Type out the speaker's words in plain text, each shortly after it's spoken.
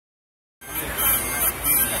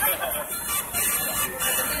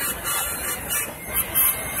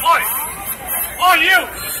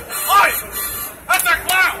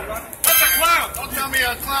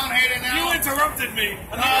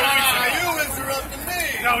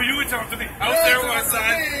No, you interrupted me. I was there on my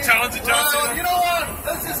side, challenging John Cena. You know what?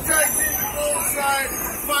 Let's just tag team the goal side,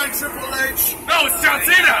 find Triple H. No, it's John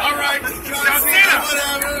Cena. All right, John Cena.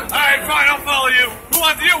 Whatever. All right, fine, I'll follow you. Who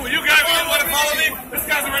wants you? You guys want to follow me? This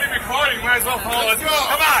guy's already recording. Might as well follow us.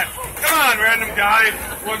 Come on, random guy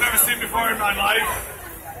who I've never seen before in my life.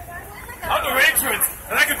 I'm the entrance,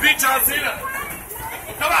 and I can beat John Cena.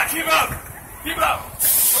 Come on, keep up. Keep up.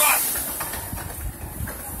 Come on.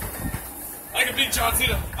 I can beat John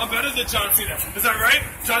Cena. I'm better than John Cena. Is that right?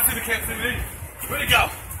 John Cena can't see me. Where'd he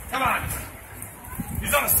go? Come on.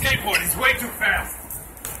 He's on a skateboard. He's way too fast.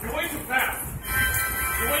 You're way too fast.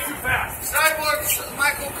 You're way too fast. Cyborg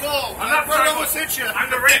Michael Cole. I'm not Cyborg almost hit you.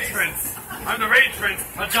 I'm the Rage Prince. I'm the Rage Prince.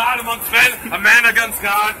 A god amongst men. A man against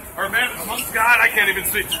God. Or a man amongst God. I can't even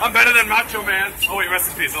speak. I'm better than Macho Man. Oh wait,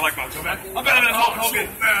 rest in peace. I like Macho Man. I'm better than Hulk Hogan.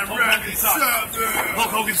 Hulk Hogan sucks. Hulk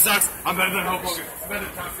Hogan sucks. I'm better than Hulk Hogan. I'm better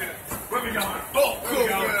than John Cena. Where we going? Oh, cool.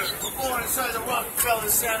 We're going inside the Rockefeller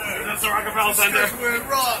Center. That's the Rockefeller Center. Where it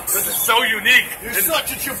rocks. This is so unique. You're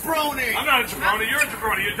such a jabroni. I'm not a jabroni. You're a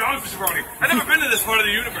jabroni. Your dog's a jabroni. I've never been to this part of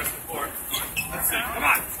the universe before. Let's see. Come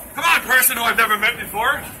on. Come on, person who I've never met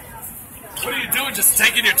before. What are you doing? Just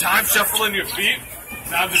taking your time, shuffling your feet?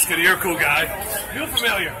 No, I'm just kidding. You're a cool guy. You look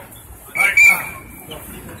familiar. All right.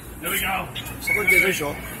 There we go. Look at the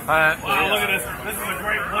visual. Wow, look at this. This is a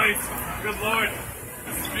great place. Good Lord.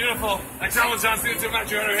 This is beautiful. I challenge John Cena to a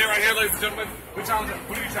match. You're right here, ladies and gentlemen. We challenge him.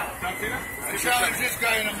 What do you challenge? John Cena? I challenge this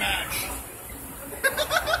guy in a match.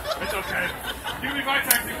 It's okay. You can be my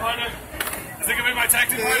tag team partner. Is he going to be my tag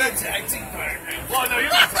team partner? Tag team partner. Well, no,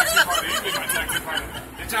 you're my tag team partner. You can be my tag team partner.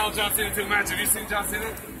 You challenge John Cena to a match. Have you seen John Cena?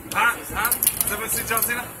 Huh? Has everyone seen John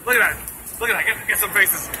Cena? Look at that. Look at that. Get some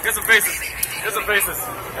faces. Get some faces. Get some faces.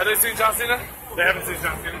 Have they seen John Cena? They haven't seen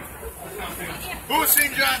John Cena. Who's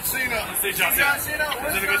seen John Cena? Let's see John Cena.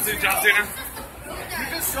 Is anyone seen John Cena? You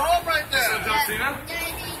just saw him right there. John Cena?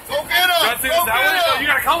 Go get him. John Cena's that way? No, you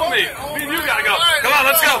gotta come with me. Me and you gotta go. Come on,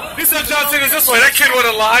 let's go. You said John Cena's this way. That kid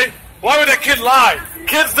wouldn't lie. Why would that kid lie?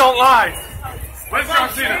 Kids don't lie. Where's John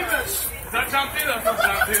Cena? Is that John Cena? That's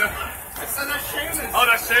John Cena. That's Sheamus. Oh,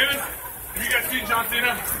 that's Sheamus? Have you guys seen John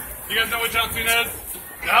Cena? You guys know what John Cena is?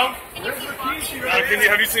 No? There's Rikishi right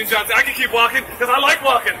Have you seen John Cena? I can keep walking because I like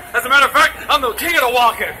walking. As a matter of fact, I'm the king of the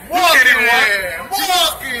walking. You can't even walk.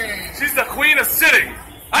 Walking. She's the queen of sitting.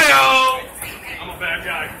 I know. I'm a bad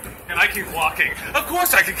guy. And I keep walking. Of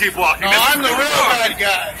course I can keep walking. No, I'm the real bad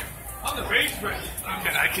guy. I'm the rage prince.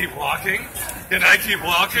 Can I keep walking? Can I keep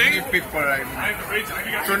walking? You need people like me. I'm the rage.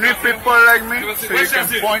 You need people like me so you John can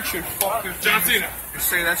Cena? point your fucking John Cena. You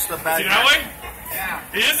say that's the bad Is he guy. that way? Yeah.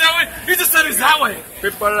 He is that way? He just said he's that way.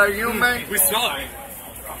 People like you, man. We saw it.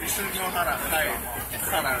 You should know how to hide.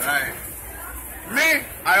 How to lie. Me,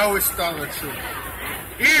 I always tell the truth.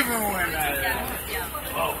 Even when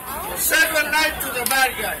I say good night to the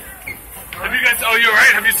bad guy. Have you guys, oh, you're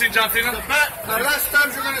right. Have you seen John Cena? The last time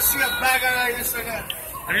you're going to see a bad guy like this again.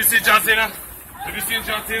 Have you seen John Cena? Have you seen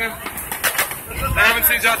John Cena? I haven't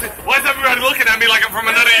seen John Cena. Why is everybody looking at me like I'm from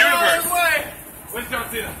another universe? Where's John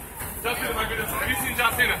Cena? John Cena might be this way. Have you seen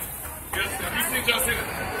John Cena? Yes. Have you seen John Cena?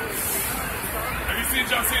 Have you seen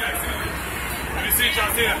John Cena? Have you seen John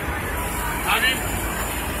Cena? Have you?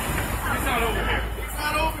 He's not over here. He's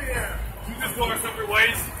not over here. You just go our separate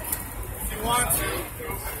ways. If you want to.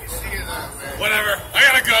 See you that way. Whatever. I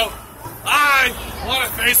gotta go. I want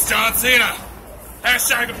to face John Cena.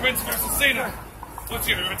 Hashtag the Prince versus Cena. What's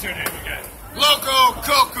your name again? Loco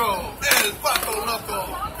Coco. El Paco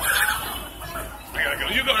Loco. I gotta go.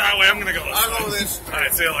 You go that way. I'm gonna go this way. I'll go this way.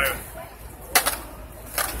 Alright, see you later.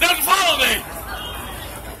 Don't follow me!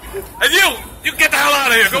 And you get the hell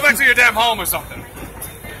out of here. Go back to your damn home or something.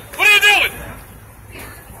 What are you doing?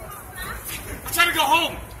 I'm trying to go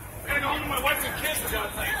home. I gotta go home to my wife and kids, for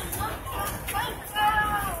God's sake.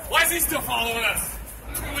 Why is he still following us?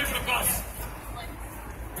 I'm gonna wait for the bus.